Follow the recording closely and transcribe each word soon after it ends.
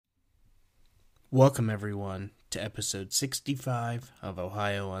Welcome, everyone, to episode 65 of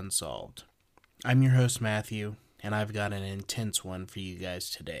Ohio Unsolved. I'm your host, Matthew, and I've got an intense one for you guys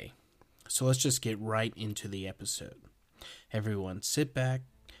today. So let's just get right into the episode. Everyone, sit back,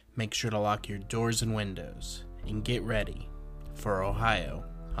 make sure to lock your doors and windows, and get ready for Ohio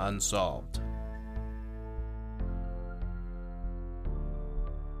Unsolved.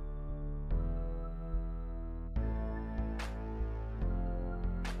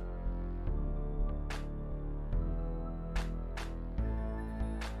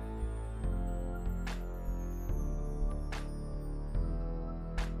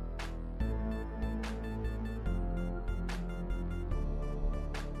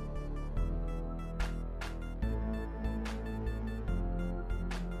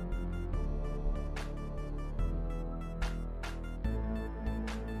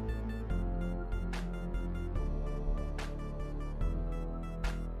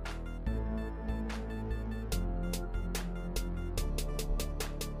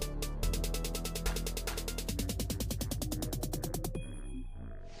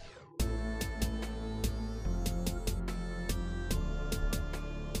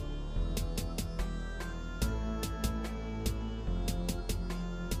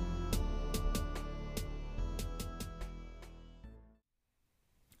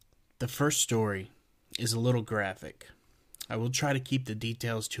 The first story is a little graphic. I will try to keep the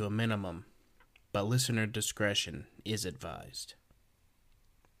details to a minimum, but listener discretion is advised.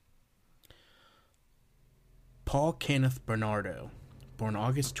 Paul Kenneth Bernardo, born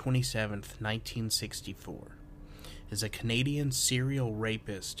August 27, 1964, is a Canadian serial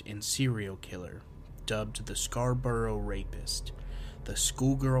rapist and serial killer dubbed the Scarborough Rapist, the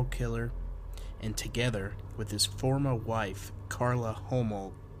Schoolgirl Killer, and together with his former wife, Karla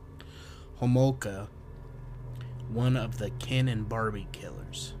Homolka, one of the Ken and Barbie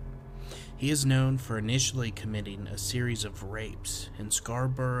killers. He is known for initially committing a series of rapes in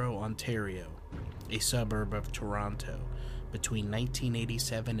Scarborough, Ontario, a suburb of Toronto, between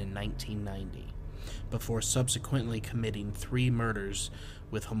 1987 and 1990, before subsequently committing 3 murders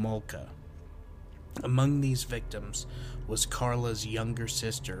with Homolka. Among these victims was Karla's younger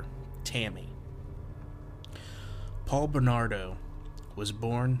sister, Tammy. Paul Bernardo was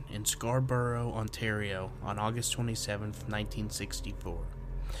born in Scarborough, Ontario on August 27, 1964,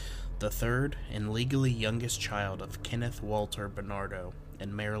 the third and legally youngest child of Kenneth Walter Bernardo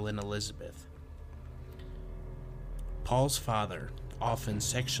and Marilyn Elizabeth. Paul's father often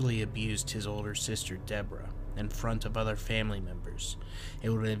sexually abused his older sister Deborah in front of other family members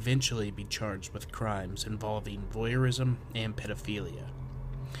and would eventually be charged with crimes involving voyeurism and pedophilia.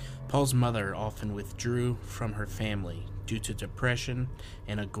 Paul's mother often withdrew from her family due to depression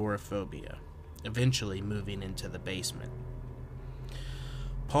and agoraphobia, eventually moving into the basement.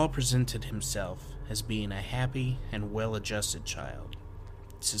 Paul presented himself as being a happy and well-adjusted child,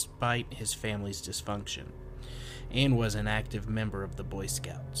 despite his family's dysfunction, and was an active member of the Boy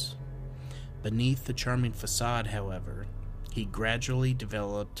Scouts. Beneath the charming facade, however, he gradually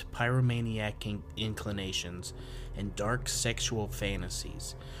developed pyromaniac inclinations and dark sexual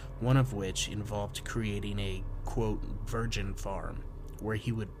fantasies, one of which involved creating a, quote, virgin farm, where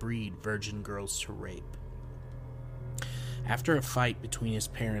he would breed virgin girls to rape. After a fight between his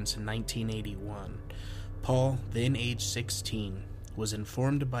parents in 1981, Paul, then age 16, was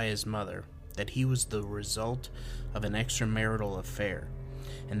informed by his mother that he was the result of an extramarital affair,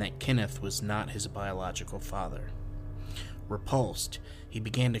 and that Kenneth was not his biological father. Repulsed, he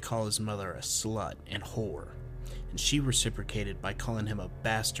began to call his mother a slut and whore, and she reciprocated by calling him a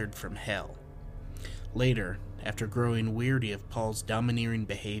bastard from hell. Later, after growing weary of Paul's domineering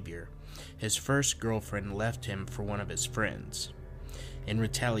behavior, his first girlfriend left him for one of his friends. In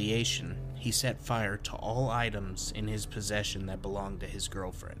retaliation, he set fire to all items in his possession that belonged to his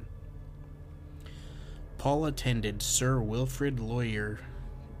girlfriend. Paul attended Sir Wilfrid Laurier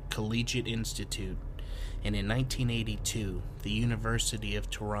Collegiate Institute and in 1982 the University of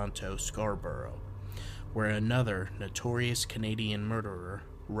Toronto, Scarborough, where another notorious Canadian murderer,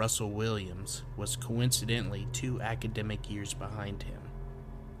 Russell Williams, was coincidentally 2 academic years behind him.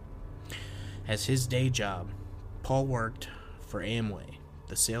 As his day job, Paul worked for Amway,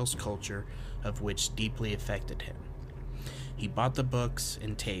 the sales culture of which deeply affected him. He bought the books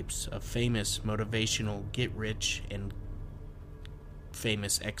and tapes of famous motivational get-rich and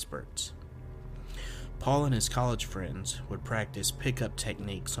famous experts. Paul and his college friends would practice pickup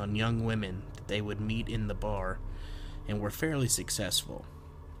techniques on young women that they would meet in the bar and were fairly successful.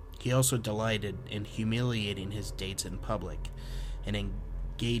 He also delighted in humiliating his dates in public and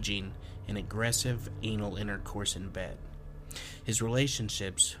engaging in aggressive anal intercourse in bed. His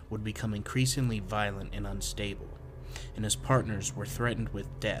relationships would become increasingly violent and unstable, and his partners were threatened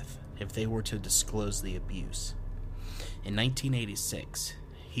with death if they were to disclose the abuse. In 1986,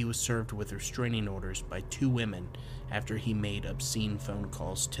 he was served with restraining orders by 2 women after he made obscene phone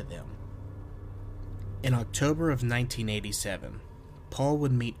calls to them. In October of 1987, Paul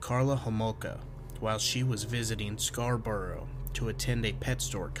would meet Karla Homolka while she was visiting Scarborough to attend a pet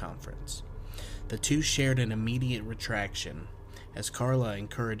store conference. The two shared an immediate retraction as Karla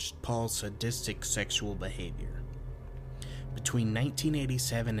encouraged Paul's sadistic sexual behavior. Between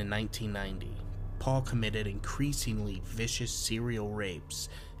 1987 and 1990, Paul committed increasingly vicious serial rapes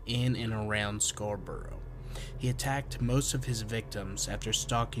in and around Scarborough. He attacked most of his victims after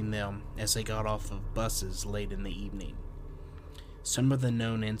stalking them as they got off of buses late in the evening. Some of the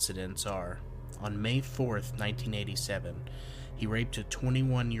known incidents are: on May 4th, 1987, he raped a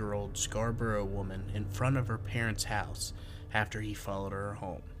 21-year-old Scarborough woman in front of her parents' house after he followed her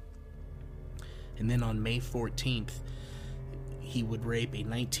home. And then on May 14th, he would rape a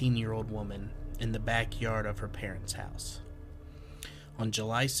 19-year-old woman in the backyard of her parents' house. On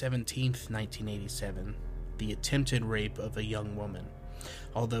July 17th, 1987, the attempted rape of a young woman.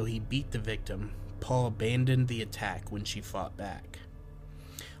 Although he beat the victim, Paul abandoned the attack when she fought back.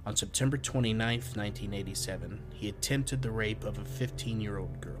 On September 29th, 1987, he attempted the rape of a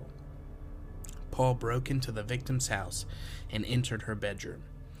 15-year-old girl. Paul broke into the victim's house and entered her bedroom.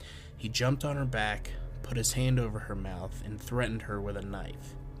 He jumped on her back, put his hand over her mouth, and threatened her with a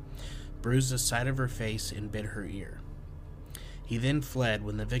knife, bruised the side of her face, and bit her ear. He then fled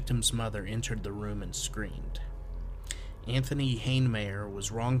when the victim's mother entered the room and screamed. Anthony Hainmayer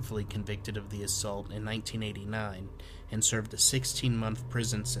was wrongfully convicted of the assault in 1989 and served a 16-month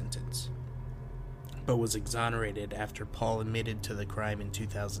prison sentence, but was exonerated after Paul admitted to the crime in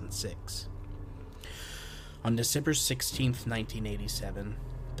 2006. On December 16, 1987,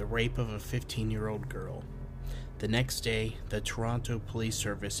 the rape of a 15-year-old girl. The next day, the Toronto Police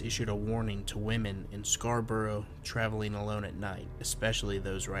Service issued a warning to women in Scarborough traveling alone at night, especially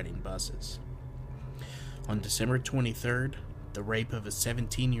those riding buses. On December 23rd, the rape of a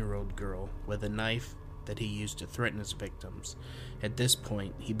 17-year-old girl with a knife that he used to threaten his victims. At this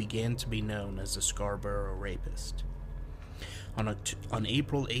point, he began to be known as the Scarborough Rapist. On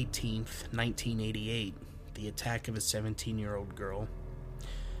April 18th, 1988, the attack of a 17-year-old girl.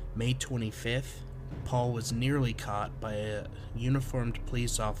 May 25th, Paul was nearly caught by a uniformed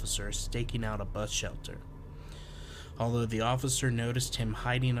police officer staking out a bus shelter. Although the officer noticed him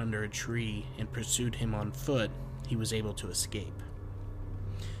hiding under a tree and pursued him on foot, he was able to escape.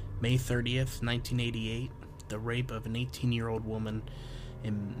 May 30th, 1988, the rape of an 18-year-old woman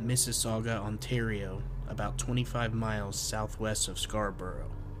in Mississauga, Ontario, about 25 miles southwest of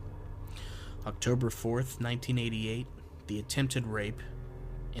Scarborough. October 4th, 1988, an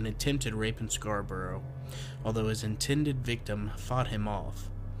attempted rape in Scarborough. Although his intended victim fought him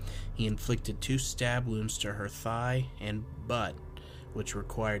off, he inflicted 2 stab wounds to her thigh and butt, which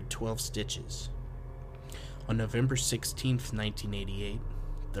required 12 stitches. On November 16, 1988,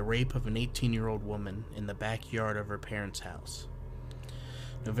 the rape of an 18-year-old woman in the backyard of her parents' house.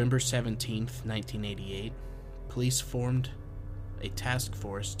 November 17, 1988, police formed a task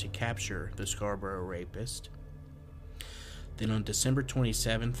force to capture the Scarborough rapist. Then on December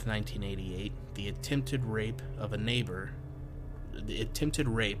 27, 1988, the attempted rape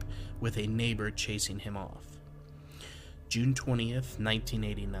with a neighbor chasing him off. June 20th,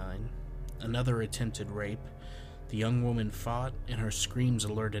 1989, another attempted rape. The young woman fought, and her screams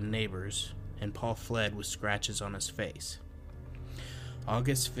alerted neighbors, and Paul fled with scratches on his face.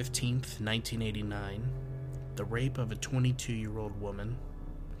 August 15th, 1989, the rape of a 22-year-old woman.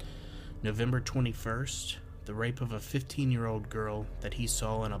 November 21st, the rape of a 15-year-old girl that he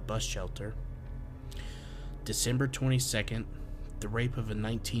saw in a bus shelter. December 22nd, the rape of a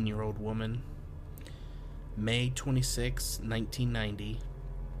 19-year-old woman. May 26, 1990,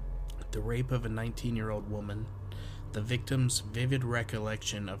 the rape of a 19-year-old woman. The victim's vivid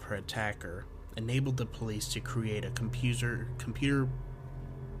recollection of her attacker enabled the police to create a computer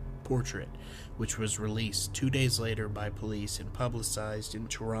portrait, which was released 2 days later by police and publicized in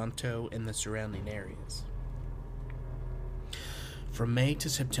Toronto and the surrounding areas. From May to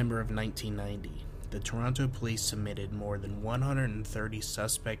September of 1990, the Toronto police submitted more than 130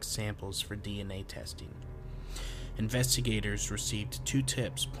 suspect samples for DNA testing. Investigators received 2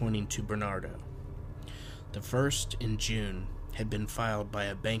 tips pointing to Bernardo. The first, in June, had been filed by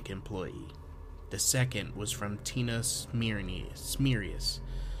a bank employee. The second was from Tina Smirius,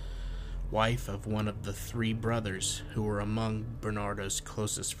 wife of one of the 3 brothers who were among Bernardo's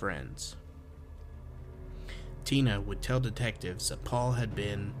closest friends. Tina would tell detectives that Paul had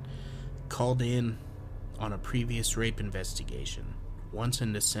been called in on a previous rape investigation, once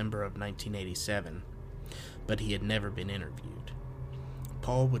in December of 1987, but he had never been interviewed.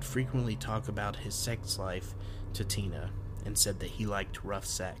 Paul would frequently talk about his sex life to Tina and said that he liked rough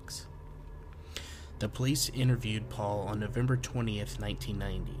sex. The police interviewed Paul on November 20th,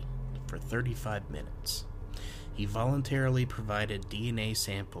 1990, for 35 minutes. He voluntarily provided DNA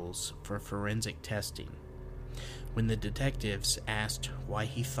samples for forensic testing. When the detectives asked why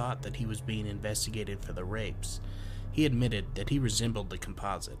he thought that he was being investigated for the rapes, he admitted that he resembled the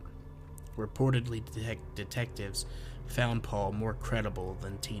composite. Reportedly, detectives found Paul more credible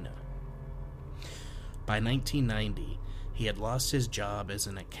than Tina. By 1990, he had lost his job as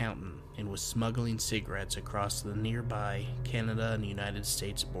an accountant and was smuggling cigarettes across the nearby Canada and United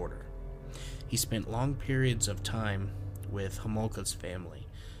States border. He spent long periods of time with Homolka's family,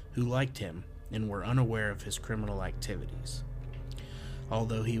 who liked him and were unaware of his criminal activities.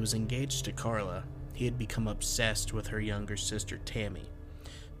 Although he was engaged to Carla, he had become obsessed with her younger sister Tammy,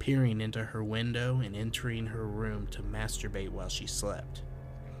 peering into her window and entering her room to masturbate while she slept.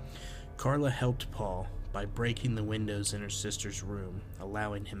 Carla helped Paul by breaking the windows in her sister's room,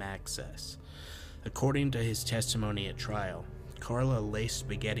 allowing him access. According to his testimony at trial, Carla laced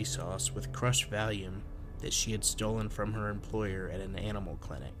spaghetti sauce with crushed Valium that she had stolen from her employer at an animal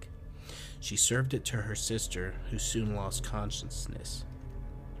clinic. She served it to her sister, who soon lost consciousness.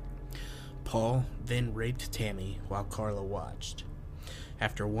 Paul then raped Tammy while Carla watched.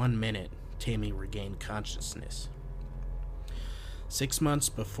 After 1 minute, Tammy regained consciousness. 6 months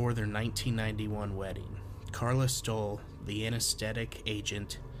before their 1991 wedding, Carla stole the anesthetic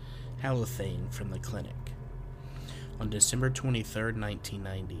agent halothane from the clinic. On December 23,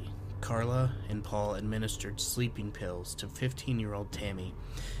 1990, Carla and Paul administered sleeping pills to 15-year-old Tammy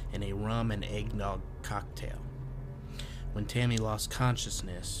in a rum and eggnog cocktail. When Tammy lost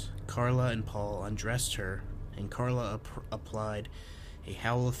consciousness, Carla and Paul undressed her, and Carla applied a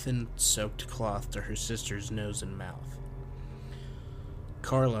halothane-soaked cloth to her sister's nose and mouth.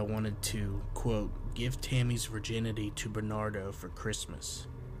 Carla wanted to, quote, give Tammy's virginity to Bernardo for Christmas.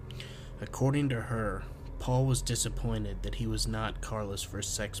 According to her, Paul was disappointed that he was not Carla's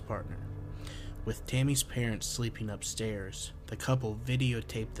first sex partner. With Tammy's parents sleeping upstairs, the couple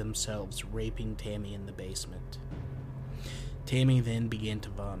videotaped themselves raping Tammy in the basement. Tammy then began to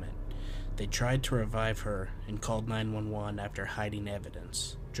vomit. They tried to revive her and called 911 after hiding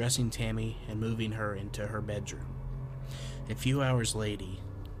evidence, dressing Tammy and moving her into her bedroom. A few hours later,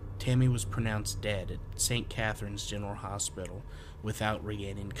 Tammy was pronounced dead at St. Catherine's General Hospital without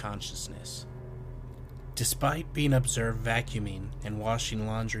regaining consciousness. Despite being observed vacuuming and washing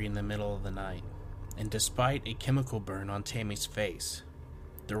laundry in the middle of the night, and despite a chemical burn on Tammy's face,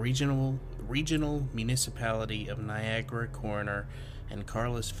 the regional municipality of Niagara coroner and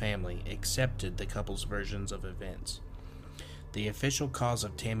Carla's family accepted the couple's versions of events. The official cause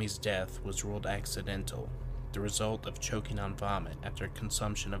of Tammy's death was ruled accidental, the result of choking on vomit after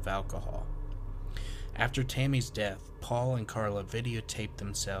consumption of alcohol. After Tammy's death, Paul and Carla videotaped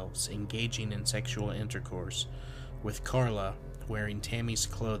themselves engaging in sexual intercourse, with Carla wearing Tammy's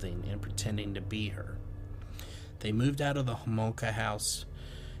clothing and pretending to be her. They moved out of the Homolka house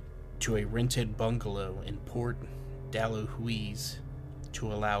to a rented bungalow in Port Dalhousie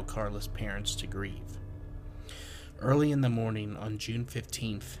to allow Carla's parents to grieve. Early in the morning on June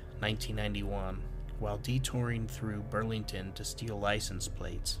 15th, 1991, while detouring through Burlington to steal license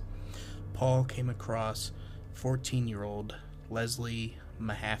plates, Paul came across 14-year-old Leslie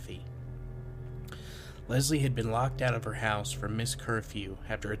Mahaffey. Leslie had been locked out of her house for missed curfew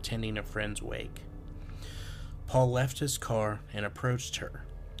after attending a friend's wake. Paul left his car and approached her,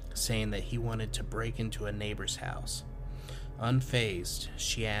 saying that he wanted to break into a neighbor's house. Unfazed,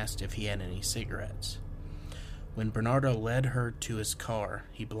 she asked if he had any cigarettes. When Bernardo led her to his car,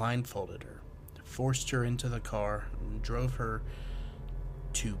 he blindfolded her, forced her into the car, and drove her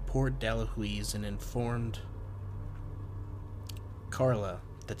to Port Dalhousie and informed Carla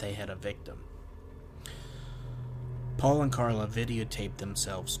that they had a victim. Paul and Carla videotaped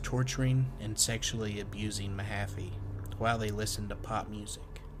themselves torturing and sexually abusing Mahaffey while they listened to pop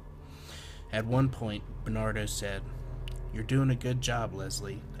music. At one point, Bernardo said, "You're doing a good job,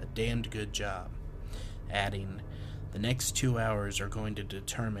 Leslie, a damned good job," adding, "The next 2 hours are going to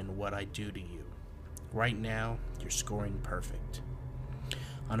determine what I do to you. Right now, you're scoring perfect."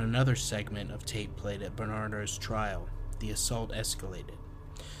 On another segment of tape played at Bernardo's trial, the assault escalated.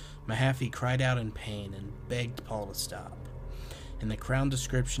 Mahaffey cried out in pain and begged Paul to stop. In the Crown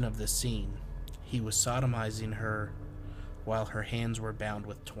description of the scene, he was sodomizing her while her hands were bound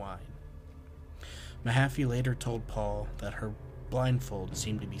with twine. Mahaffey later told Paul that her blindfold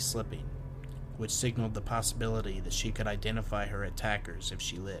seemed to be slipping, which signaled the possibility that she could identify her attackers if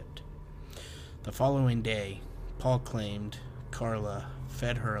she lived. The following day, Paul claimed Carla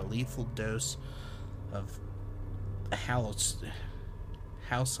fed her a lethal dose of halcyon,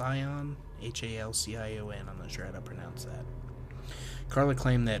 Halcyon. I'm not sure how to pronounce that. Carla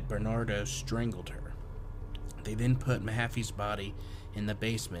claimed that Bernardo strangled her. They then put Mahaffey's body in the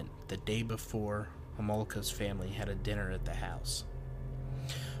basement the day before Homolka's family had a dinner at the house.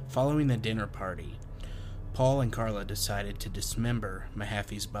 Following the dinner party, Paul and Carla decided to dismember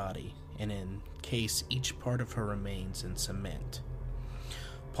Mahaffey's body and encase each part of her remains in cement.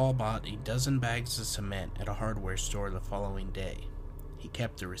 Paul bought a dozen bags of cement at a hardware store the following day. He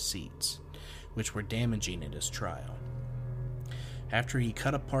kept the receipts, which were damaging at his trial. After he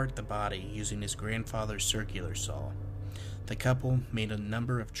cut apart the body using his grandfather's circular saw, the couple made a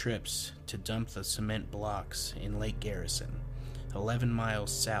number of trips to dump the cement blocks in Lake Garrison, 11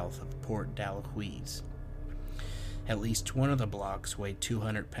 miles south of Port Dalhousie. At least one of the blocks weighed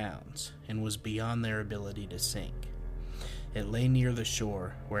 200 pounds and was beyond their ability to sink. It lay near the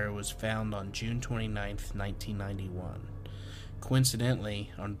shore, where it was found on June 29, 1991,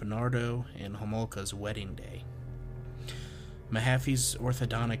 coincidentally on Bernardo and Homolka's wedding day. Mahaffey's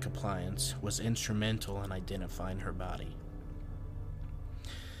orthodontic appliance was instrumental in identifying her body.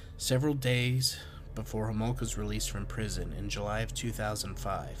 Several days before Homolka's release from prison in July of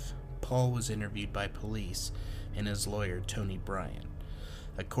 2005, Paul was interviewed by police and his lawyer, Tony Bryant.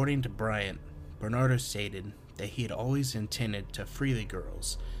 According to Bryant, Bernardo stated that he had always intended to free the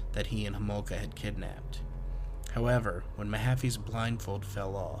girls that he and Homolka had kidnapped. However, when Mahaffey's blindfold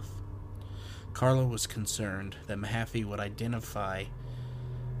fell off, Carla was concerned that Mahaffey would identify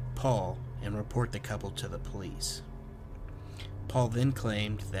Paul and report the couple to the police. Paul then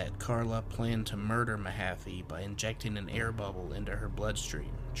claimed that Carla planned to murder Mahaffey by injecting an air bubble into her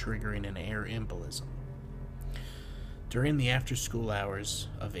bloodstream, triggering an air embolism. During the after-school hours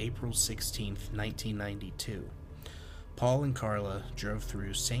of April 16, 1992, Paul and Carla drove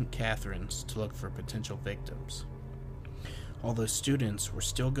through St. Catharines to look for potential victims. Although students were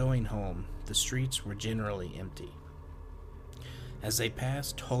still going home, the streets were generally empty. As they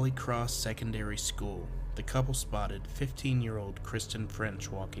passed Holy Cross Secondary School, the couple spotted 15-year-old Kristen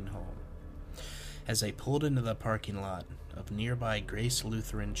French walking home. As they pulled into the parking lot of nearby Grace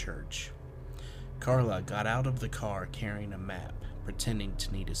Lutheran Church, Carla got out of the car carrying a map, pretending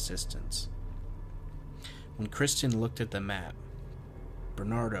to need assistance. When Kristen looked at the map,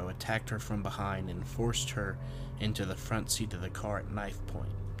 Bernardo attacked her from behind and forced her into the front seat of the car at knife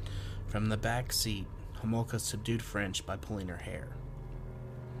point. From the back seat, Homolka subdued French by pulling her hair.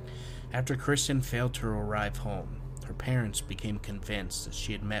 After Kristen failed to arrive home, her parents became convinced that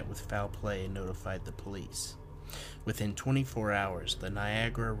she had met with foul play and notified the police. Within 24 hours, the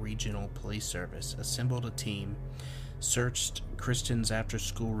Niagara Regional Police Service assembled a team, searched Kristen's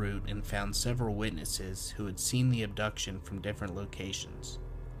after-school route, and found several witnesses who had seen the abduction from different locations.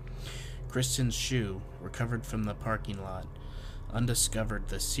 Kristen's shoe, recovered from the parking lot, underscored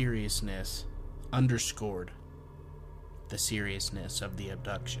the seriousness of the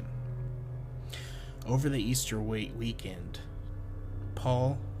abduction. Over the Easter weekend,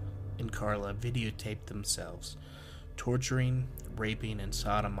 Paul and Carla videotaped themselves torturing, raping, and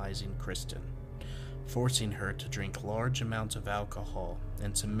sodomizing Kristen, forcing her to drink large amounts of alcohol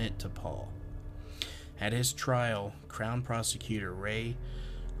and submit to Paul. At his trial, Crown Prosecutor Ray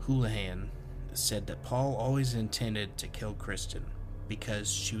Houlihan said that Paul always intended to kill Kristen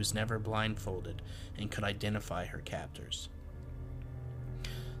because she was never blindfolded and could identify her captors.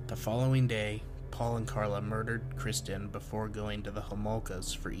 The following day, Paul and Carla murdered Kristen before going to the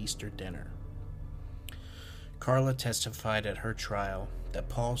Homolkas for Easter dinner. Carla testified at her trial that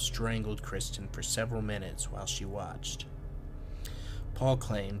Paul strangled Kristen for several minutes while she watched. Paul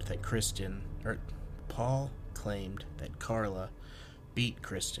claimed that Carla beat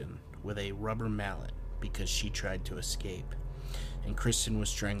Kristen with a rubber mallet because she tried to escape, and Kristen was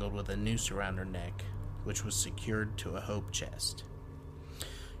strangled with a noose around her neck, which was secured to a hope chest.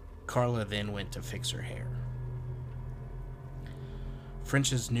 Carla then went to fix her hair.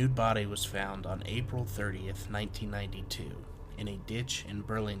 French's nude body was found on April 30th, 1992, in a ditch in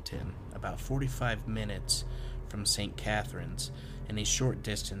Burlington, about 45 minutes from St. Catharines and a short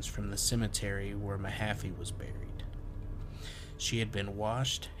distance from the cemetery where Mahaffey was buried. She had been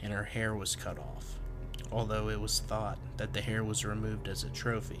washed and her hair was cut off, although it was thought that the hair was removed as a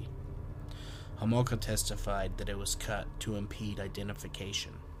trophy. Homolka testified that it was cut to impede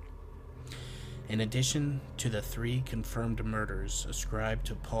identification. In addition to the 3 confirmed murders ascribed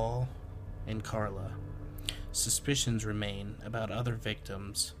to Paul and Carla. Suspicions remain about other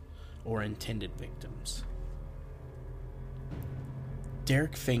victims or intended victims.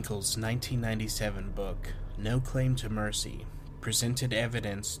 Derek Finkel's 1997 book, No Claim to Mercy, presented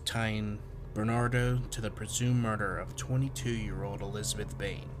evidence tying Bernardo to the presumed murder of 22-year-old Elizabeth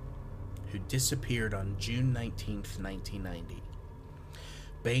Bain, who disappeared on June 19, 1990.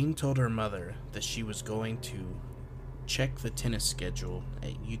 Bain told her mother that she was going to check the tennis schedule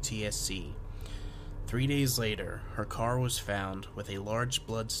at UTSC. 3 days later, her car was found with a large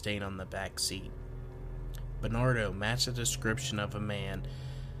blood stain on the back seat. Bernardo matched the description of a man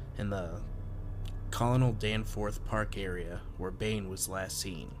in the Colonel Danforth Park area where Bain was last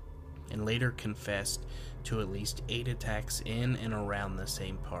seen, and later confessed to at least 8 attacks in and around the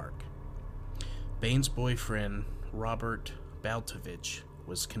same park. Bain's boyfriend, Robert Baltovich,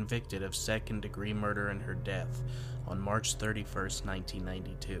 was convicted of second-degree murder in her death on March 31,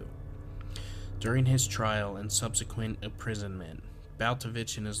 1992. During his trial and subsequent imprisonment,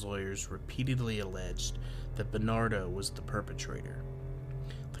 Baltovich and his lawyers repeatedly alleged that Bernardo was the perpetrator.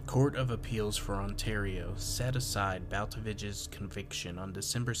 The Court of Appeals for Ontario set aside Baltovich's conviction on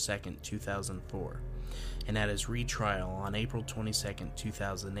December 2, 2004, and at his retrial on April 22,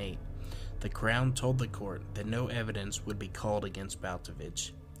 2008, the Crown told the court that no evidence would be called against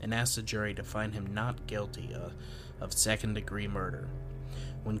Baltovich and asked the jury to find him not guilty of second-degree murder.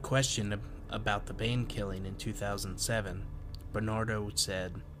 When questioned about the Bain killing in 2007, Bernardo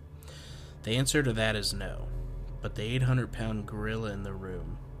said, "The answer to that is no, but the 800-pound gorilla in the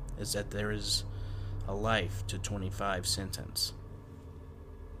room is that there is a life to 25 sentence."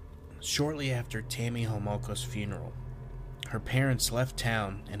 Shortly after Tammy Homolka's funeral, her parents left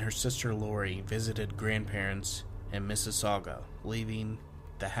town and her sister Lori visited grandparents in Mississauga, leaving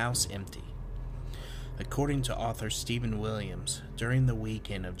the house empty. According to author Stephen Williams, during the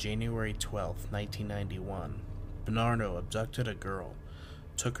weekend of January 12, 1991, Bernardo abducted a girl,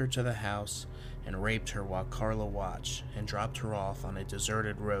 took her to the house, and raped her while Carla watched and dropped her off on a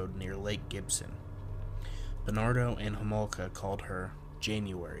deserted road near Lake Gibson. Bernardo and Homolka called her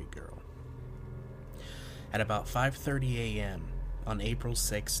January Girl. At about 5:30 a.m. on April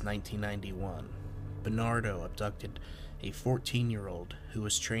 6, 1991, Bernardo abducted a 14-year-old who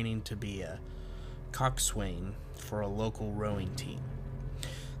was training to be a coxswain for a local rowing team.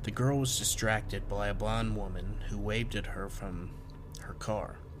 The girl was distracted by a blonde woman who waved at her from her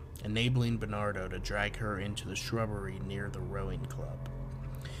car, enabling Bernardo to drag her into the shrubbery near the rowing club.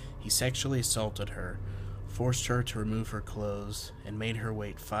 He sexually assaulted her, forced her to remove her clothes, and made her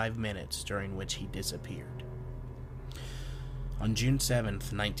wait 5 minutes, during which he disappeared. On June 7,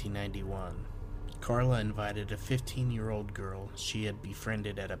 1991, Carla invited a 15-year-old girl she had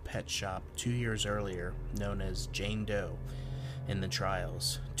befriended at a pet shop 2 years earlier, known as Jane Doe, in the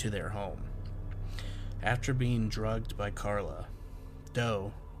trials, to their home. After being drugged by Carla,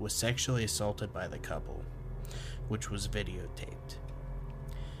 Doe was sexually assaulted by the couple, which was videotaped.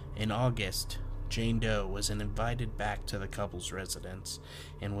 In August, Jane Doe was invited back to the couple's residence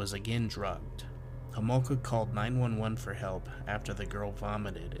and was again drugged. Homolka called 911 for help after the girl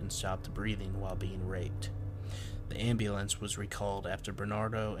vomited and stopped breathing while being raped. The ambulance was recalled after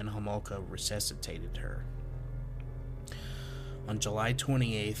Bernardo and Homolka resuscitated her. On July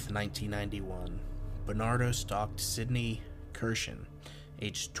 28, 1991, Bernardo stalked Sydney Kirshen,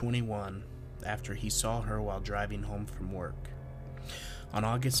 aged 21, after he saw her while driving home from work. On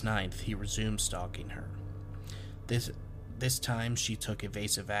August 9th, he resumed stalking her. This time she took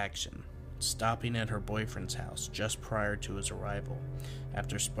evasive action, stopping at her boyfriend's house just prior to his arrival.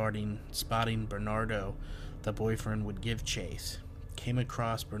 After spotting Bernardo, the boyfriend would give chase, came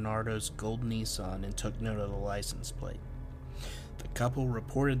across Bernardo's gold Nissan, and took note of the license plate. The couple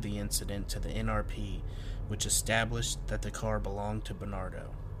reported the incident to the NRP, which established that the car belonged to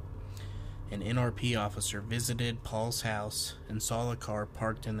Bernardo. An NRP officer visited Paul's house and saw the car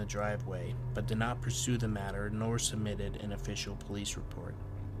parked in the driveway, but did not pursue the matter nor submitted an official police report.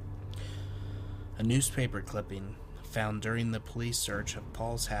 A newspaper clipping found during the police search of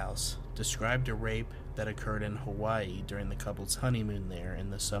Paul's house described a rape that occurred in Hawaii during the couple's honeymoon there in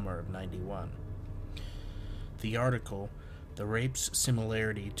the summer of '91. The article, "The Rape's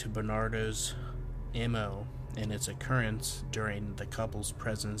Similarity to Bernardo's M.O. and its occurrence during the couple's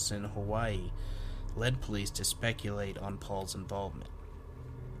presence in Hawaii," led police to speculate on Paul's involvement.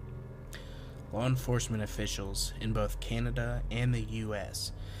 Law enforcement officials in both Canada and the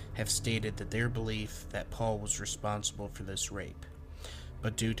U.S. have stated that their belief that Paul was responsible for this rape,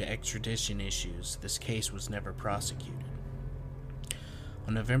 but due to extradition issues, this case was never prosecuted.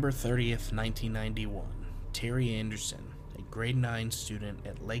 On November 30th, 1991, Terry Anderson, a grade 9 student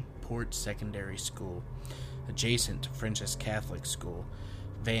at Lakeport Secondary School, adjacent to French's Catholic School,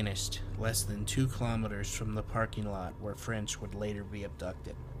 vanished less than 2 kilometers from the parking lot where French would later be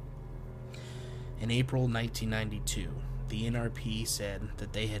abducted. In April 1992, the NRP said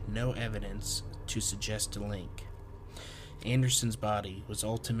that they had no evidence to suggest a link. Anderson's body was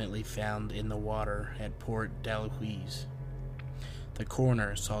ultimately found in the water at Port Dalhousie. The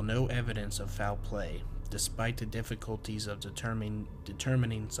coroner saw no evidence of foul play, despite the difficulties of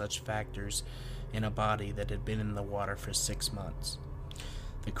determining such factors in a body that had been in the water for 6 months.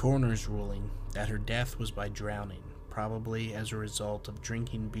 The coroner's ruling that her death was by drowning, probably as a result of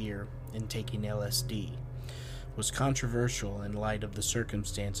drinking beer and taking LSD, was controversial in light of the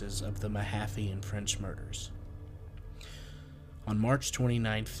circumstances of the Mahaffey and French murders. On March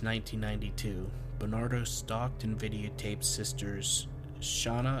 29, 1992, Bernardo stalked and videotaped sisters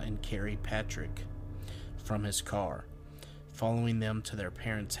Shauna and Carrie Patrick from his car, following them to their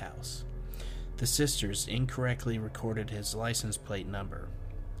parents' house. The sisters incorrectly recorded his license plate number.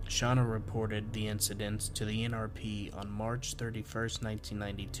 Shauna reported the incidents to the NRP on March 31,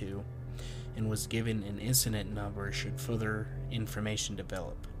 1992, and was given an incident number should further information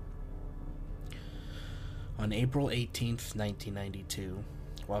develop. On April 18, 1992,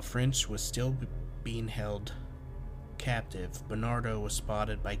 while French was still being held captive, Bernardo was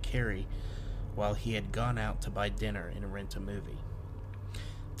spotted by Carrie while he had gone out to buy dinner and rent a movie.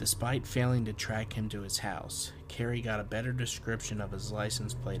 Despite failing to track him to his house, Carrie got a better description of his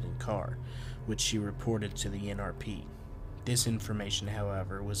license plate and car, which she reported to the NRP. This information,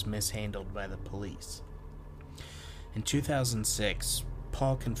 however, was mishandled by the police. In 2006,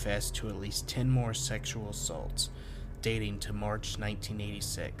 Paul confessed to at least 10 more sexual assaults dating to March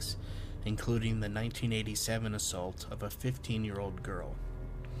 1986, including the 1987 assault of a 15-year-old girl.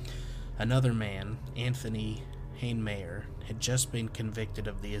 Another man, Anthony Hainmayer, had just been convicted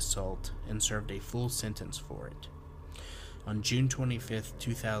of the assault and served a full sentence for it. On June 25,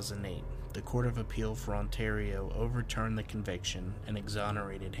 2008, the Court of Appeal for Ontario overturned the conviction and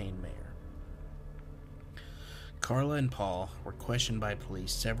exonerated Hainmayer. Carla and Paul were questioned by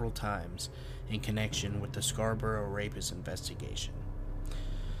police several times in connection with the Scarborough rapist investigation,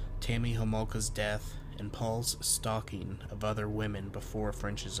 Tammy Homolka's death, and Paul's stalking of other women before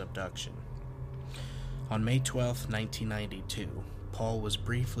French's abduction. On May 12, 1992, Paul was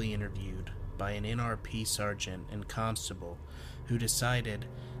briefly interviewed by an NRP sergeant and constable who decided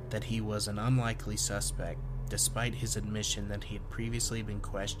that he was an unlikely suspect despite his admission that he had previously been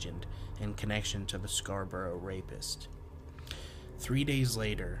questioned in connection to the Scarborough rapist. 3 days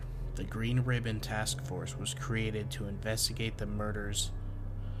later, the Green Ribbon Task Force was created to investigate the murders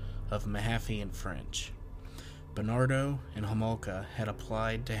of Mahaffey and French. Bernardo and Homolka had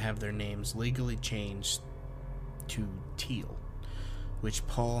applied to have their names legally changed to Teal, which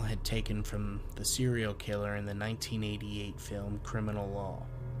Paul had taken from the serial killer in the 1988 film Criminal Law.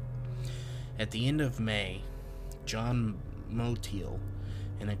 At the end of May, John Moteal,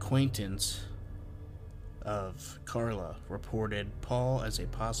 an acquaintance of Carla, reported Paul as a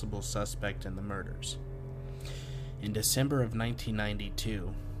possible suspect in the murders. In December of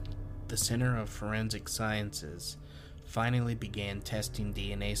 1992, the Center of Forensic Sciences finally began testing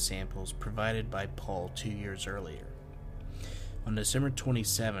DNA samples provided by Paul 2 years earlier. On December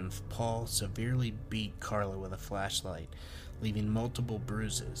 27th, Paul severely beat Carla with a flashlight, leaving multiple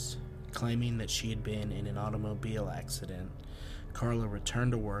bruises. Claiming that she had been in an automobile accident, Carla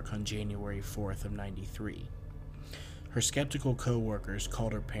returned to work on January 4th of 93. Her skeptical co-workers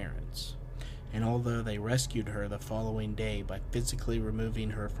called her parents, and although they rescued her the following day by physically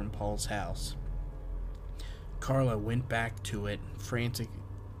removing her from Paul's house, Carla went back to it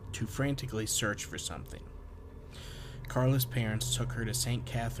to frantically search for something. Carla's parents took her to St.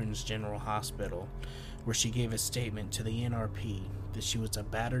 Catherine's General Hospital, where she gave a statement to the NRP that she was a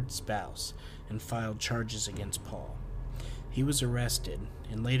battered spouse and filed charges against Paul. He was arrested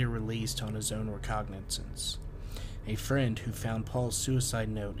and later released on his own recognizance. A friend who found Paul's suicide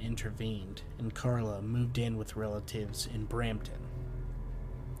note intervened, and Carla moved in with relatives in Brampton.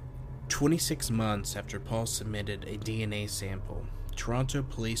 26 months after Paul submitted a DNA sample, Toronto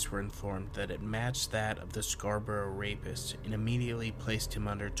police were informed that it matched that of the Scarborough rapist and immediately placed him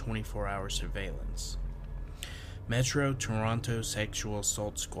under 24-hour surveillance. Metro Toronto Sexual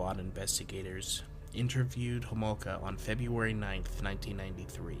Assault Squad investigators interviewed Homolka on February 9,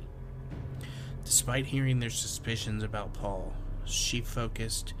 1993. Despite hearing their suspicions about Paul, she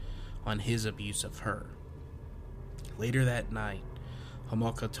focused on his abuse of her. Later that night,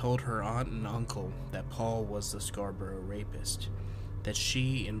 Homolka told her aunt and uncle that Paul was the Scarborough rapist. that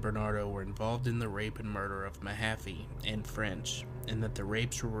she and Bernardo were involved in the rape and murder of Mahaffey and French, and that the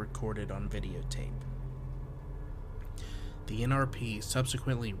rapes were recorded on videotape. The NRP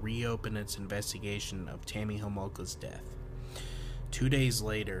subsequently reopened its investigation of Tammy Homolka's death. 2 days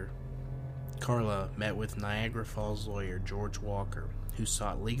later, Carla met with Niagara Falls lawyer George Walker, who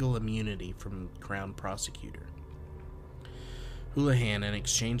sought legal immunity from Crown Prosecutor. Houlihan, in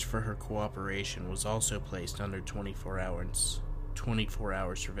exchange for her cooperation, was also placed under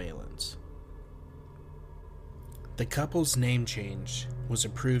 24-hour surveillance. The couple's name change was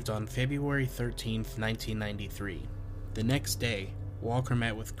approved on February 13, 1993. The next day, Walker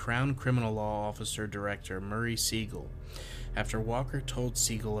met with Crown Criminal Law Officer Director Murray Siegel. After Walker told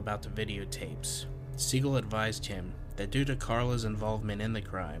Siegel about the videotapes, Siegel advised him that due to Carla's involvement in the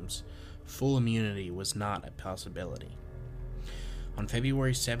crimes, full immunity was not a possibility. On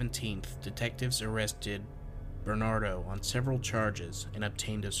February 17th, detectives arrested Bernardo on several charges and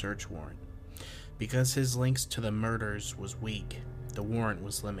obtained a search warrant. Because his links to the murders was weak, the warrant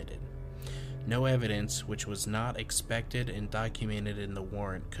was limited. No evidence which was not expected and documented in the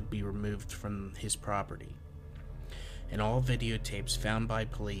warrant could be removed from his property, and all videotapes found by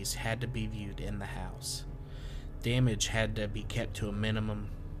police had to be viewed in the house. Damage had to be kept to a minimum,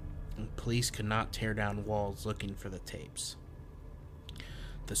 and police could not tear down walls looking for the tapes.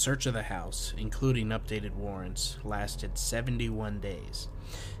 The search of the house, including updated warrants, lasted 71 days,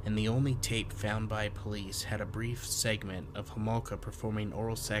 and the only tape found by police had a brief segment of Homolka performing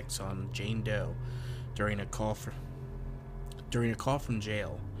oral sex on Jane Doe during a call from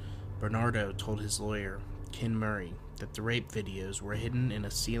jail. Bernardo told his lawyer, Ken Murray, that the rape videos were hidden in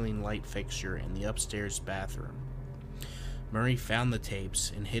a ceiling light fixture in the upstairs bathroom. Murray found the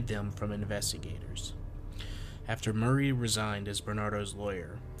tapes and hid them from investigators. After Murray resigned as Bernardo's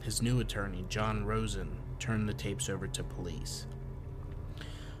lawyer, his new attorney, John Rosen, turned the tapes over to police.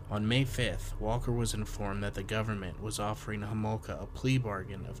 On May 5th, Walker was informed that the government was offering Homolka a plea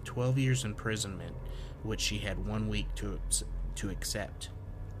bargain of 12 years imprisonment, which she had 1 week to accept.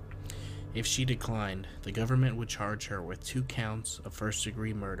 If she declined, the government would charge her with 2 counts of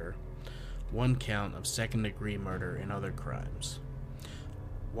first-degree murder, 1 count of second-degree murder, and other crimes.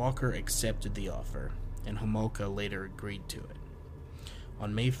 Walker accepted the offer, and Homolka later agreed to it.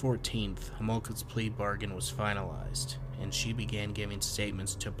 On May 14th, Homolka's plea bargain was finalized, and she began giving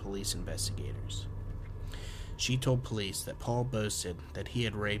statements to police investigators. She told police that Paul boasted that he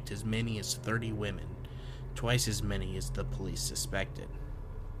had raped as many as 30 women, twice as many as the police suspected.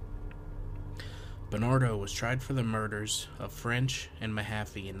 Bernardo was tried for the murders of French and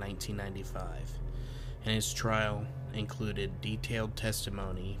Mahaffey in 1995, and his trial included detailed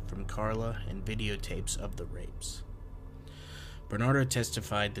testimony from Carla and videotapes of the rapes. Bernardo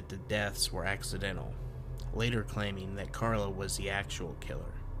testified that the deaths were accidental, later claiming that Carla was the actual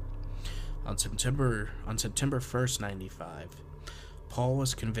killer. On September 1st, 1995, Paul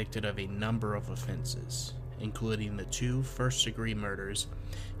was convicted of a number of offenses, including the 2 first-degree murders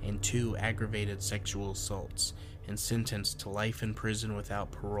and 2 aggravated sexual assaults, and sentenced to life in prison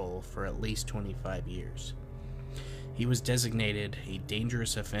without parole for at least 25 years. He was designated a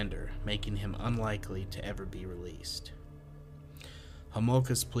dangerous offender, making him unlikely to ever be released.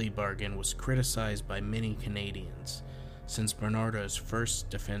 Homolka's plea bargain was criticized by many Canadians, since Bernardo's first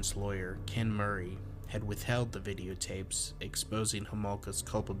defense lawyer, Ken Murray, had withheld the videotapes, exposing Homolka's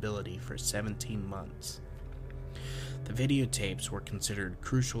culpability for 17 months. The videotapes were considered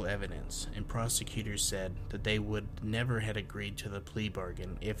crucial evidence, and prosecutors said that they would never have agreed to the plea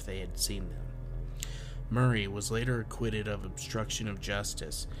bargain if they had seen them. Murray was later acquitted of obstruction of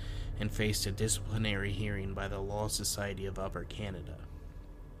justice and faced a disciplinary hearing by the Law Society of Upper Canada.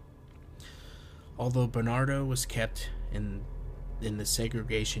 Although Bernardo was kept in the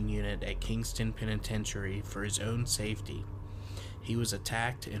segregation unit at Kingston Penitentiary for his own safety, he was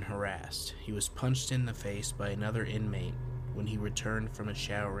attacked and harassed. He was punched in the face by another inmate when he returned from a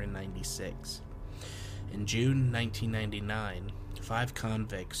shower in '96. In June 1999, 5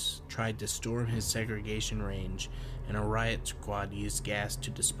 convicts tried to storm his segregation range, and a riot squad used gas to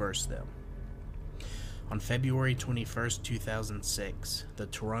disperse them. On February 21, 2006, the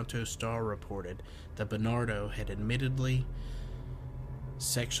Toronto Star reported that Bernardo had admittedly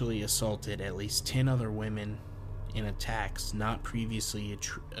sexually assaulted at least 10 other women in attacks not previously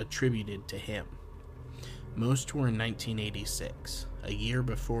attributed to him. Most were in 1986, a year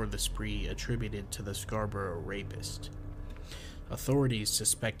before the spree attributed to the Scarborough rapist. Authorities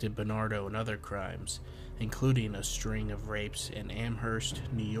suspected Bernardo in other crimes, including a string of rapes in Amherst,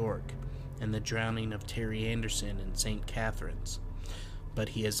 New York, and the drowning of Terry Anderson in St. Catharines, but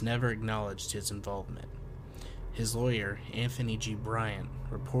he has never acknowledged his involvement. His lawyer, Anthony G. Bryant,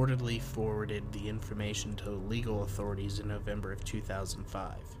 reportedly forwarded the information to legal authorities in November of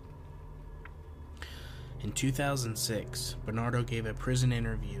 2005. In 2006, Bernardo gave a prison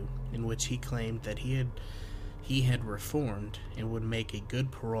interview in which he claimed that he had reformed and would make a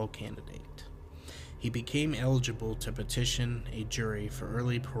good parole candidate. He became eligible to petition a jury for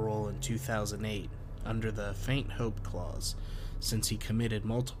early parole in 2008 under the Faint Hope Clause, since he committed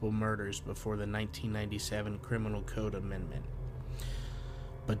multiple murders before the 1997 Criminal Code Amendment,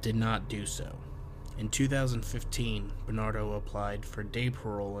 but did not do so. In 2015, Bernardo applied for day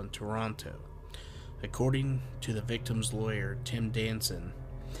parole in Toronto. According to the victim's lawyer, Tim Danson,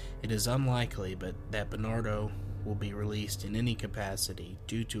 it is unlikely that Bernardo will be released in any capacity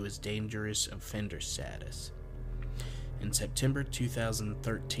due to his dangerous offender status. In September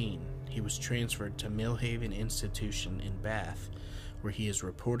 2013, he was transferred to Millhaven Institution in Bath, where he is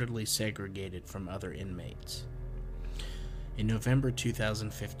reportedly segregated from other inmates. In November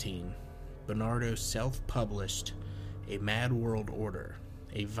 2015, Bernardo self-published A Mad World Order,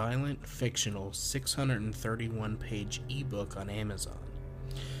 a violent, fictional 631-page ebook on Amazon.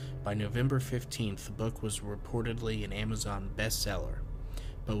 By November 15th, the book was reportedly an Amazon bestseller,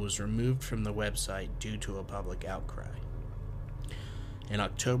 but was removed from the website due to a public outcry. In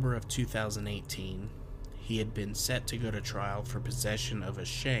October of 2018, he had been set to go to trial for possession of a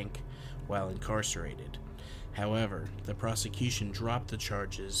shank while incarcerated. However, the prosecution dropped the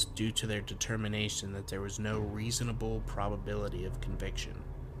charges due to their determination that there was no reasonable probability of conviction.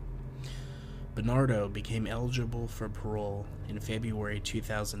 Bernardo became eligible for parole in February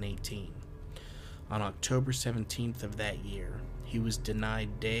 2018. On October 17th of that year, he was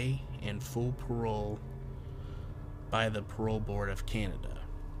denied day and full parole by the Parole Board of Canada.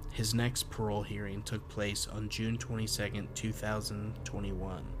 His next parole hearing took place on June 22,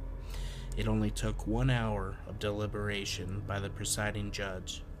 2021. It only took 1 hour of deliberation by the presiding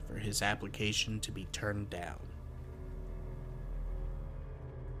judge for his application to be turned down.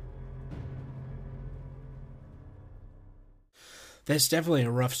 That's definitely a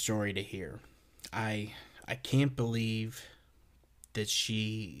rough story to hear. I can't believe that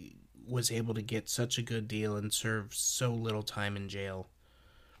she was able to get such a good deal and serve so little time in jail.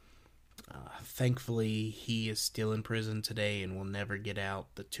 Thankfully, he is still in prison today and will never get out.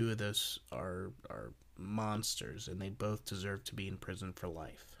 The two of those are monsters, and they both deserve to be in prison for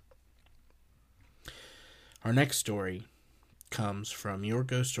life. Our next story comes from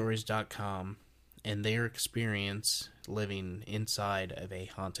YourGhostStories.com and their experience living inside of a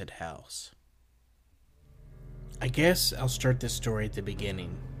haunted house. I guess I'll start this story at the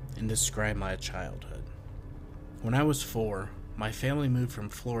beginning and describe my childhood. When I was 4, my family moved from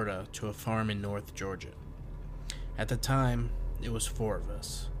Florida to a farm in North Georgia. At the time, it was 4 of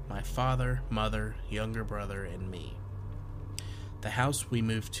us: my father, mother, younger brother, and me. The house we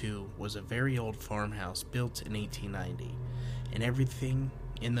moved to was a very old farmhouse built in 1890, and everything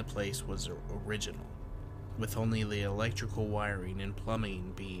in the place was original, with only the electrical wiring and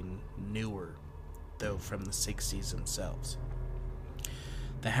plumbing being newer, though from the 60s themselves.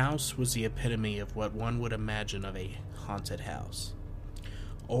 The house was the epitome of what one would imagine of a haunted house.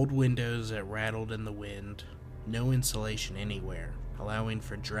 Old windows that rattled in the wind, no insulation anywhere, allowing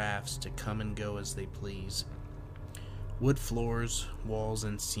for drafts to come and go as they please. Wood floors, walls,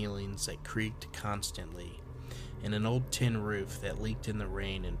 and ceilings that creaked constantly, and an old tin roof that leaked in the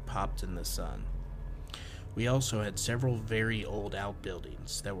rain and popped in the sun. We also had several very old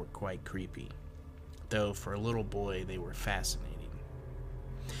outbuildings that were quite creepy, though for a little boy they were fascinating.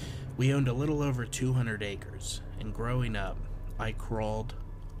 We owned a little over 200 acres, and growing up, I crawled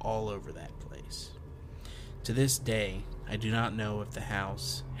all over that place. To this day, I do not know if the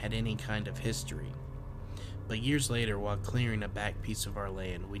house had any kind of history, but years later, while clearing a back piece of our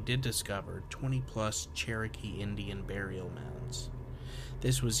land, we did discover 20-plus Cherokee Indian burial mounds.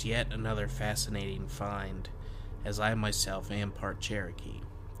 This was yet another fascinating find, as I myself am part Cherokee,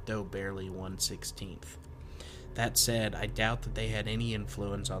 though barely 1/16th. That said, I doubt that they had any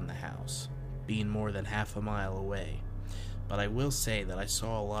influence on the house, being more than half a mile away, but I will say that I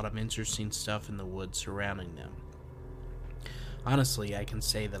saw a lot of interesting stuff in the woods surrounding them. Honestly, I can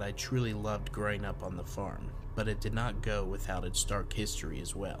say that I truly loved growing up on the farm, but it did not go without its dark history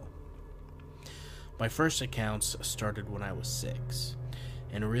as well. My first accounts started when I was 6,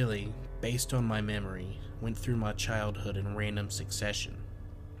 and really, based on my memory, went through my childhood in random succession.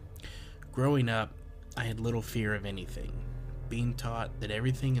 Growing up, I had little fear of anything, being taught that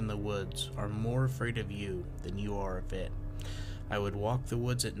everything in the woods are more afraid of you than you are of it. I would walk the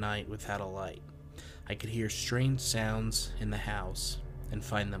woods at night without a light. I could hear strange sounds in the house and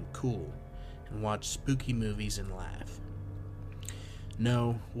find them cool, and watch spooky movies and laugh.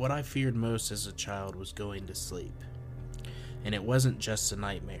 No, what I feared most as a child was going to sleep. And it wasn't just the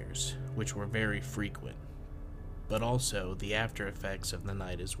nightmares, which were very frequent, but also the after effects of the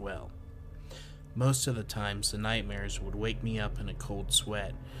night as well. Most of the times, the nightmares would wake me up in a cold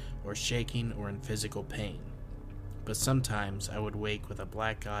sweat, or shaking, or in physical pain. But sometimes I would wake with a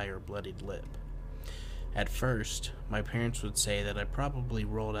black eye or bloodied lip. At first, my parents would say that I probably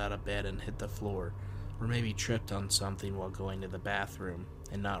rolled out of bed and hit the floor, or maybe tripped on something while going to the bathroom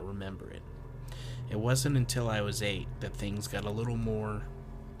and not remember it. It wasn't until I was 8 that things got a little more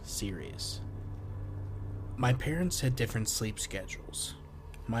serious. My parents had different sleep schedules.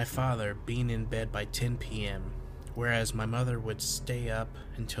 My father being in bed by 10 p.m., whereas my mother would stay up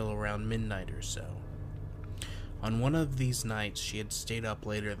until around midnight or so. On one of these nights, she had stayed up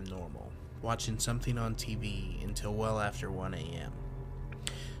later than normal, watching something on TV until well after 1 a.m.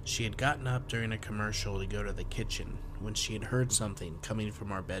 She had gotten up during a commercial to go to the kitchen when she had heard something coming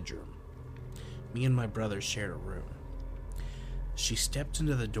from our bedroom. Me and my brother shared a room. She stepped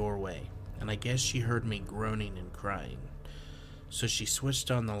into the doorway, and I guess she heard me groaning and crying. So she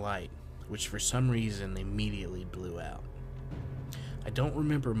switched on the light, which for some reason immediately blew out. I don't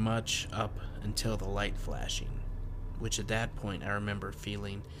remember much up until the light flashing, which at that point I remember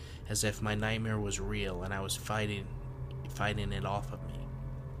feeling as if my nightmare was real and I was fighting it off of me.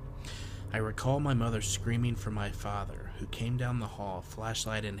 I recall my mother screaming for my father, who came down the hall,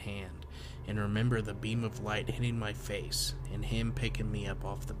 flashlight in hand, and remember the beam of light hitting my face and him picking me up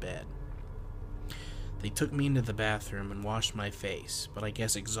off the bed. They took me into the bathroom and washed my face, but I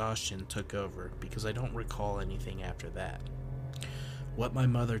guess exhaustion took over because I don't recall anything after that. What my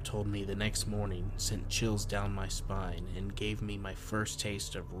mother told me the next morning sent chills down my spine and gave me my first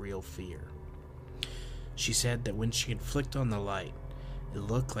taste of real fear. She said that when she had flicked on the light, it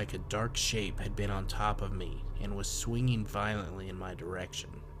looked like a dark shape had been on top of me and was swinging violently in my direction.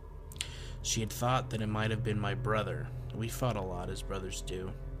 She had thought that it might have been my brother. We fought a lot as brothers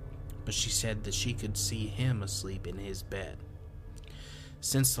do. But she said that she could see him asleep in his bed.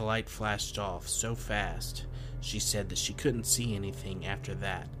 Since the light flashed off so fast, she said that she couldn't see anything after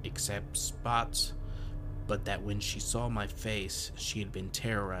that except spots, but that when she saw my face, she had been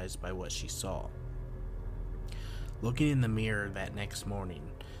terrorized by what she saw. Looking in the mirror that next morning,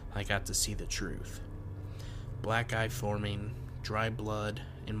 I got to see the truth. Black eye forming, dry blood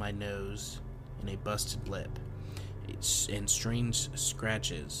in my nose, and a busted lip, and strange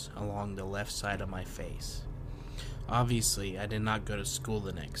scratches along the left side of my face. Obviously, I did not go to school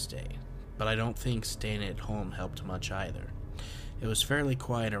the next day, but I don't think staying at home helped much either. It was fairly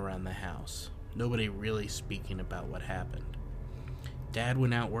quiet around the house, nobody really speaking about what happened. Dad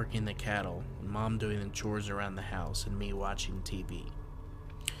went out working the cattle, and Mom doing the chores around the house, and me watching TV.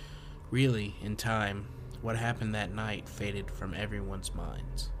 Really, in time, what happened that night faded from everyone's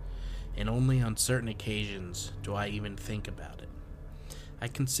minds, and only on certain occasions do I even think about it. I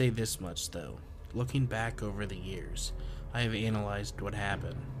can say this much though, looking back over the years, I have analyzed what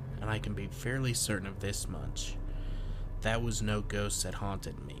happened, and I can be fairly certain of this much. That was no ghost that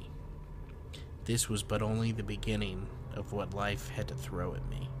haunted me. This was but only the beginning of what life had to throw at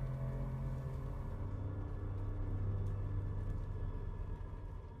me.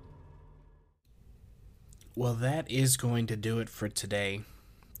 Well, that is going to do it for today.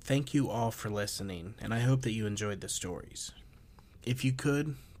 Thank you all for listening, and I hope that you enjoyed the stories. If you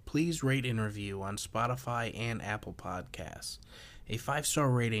could, please rate and review on Spotify and Apple Podcasts. A 5-star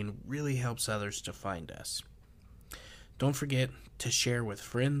rating really helps others to find us. Don't forget to share with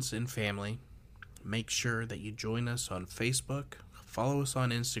friends and family. Make sure that you join us on Facebook, follow us on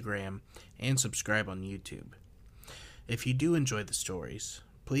Instagram, and subscribe on YouTube. If you do enjoy the stories,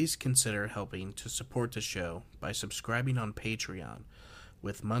 please consider helping to support the show by subscribing on Patreon,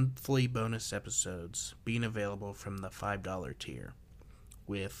 with monthly bonus episodes being available from the $5 tier,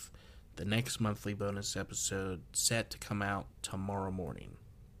 with the next monthly bonus episode set to come out tomorrow morning.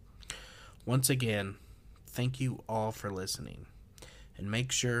 Once again, thank you all for listening, and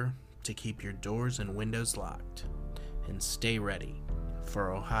make sure to keep your doors and windows locked, and stay ready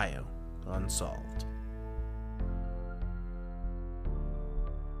for Ohio Unsolved.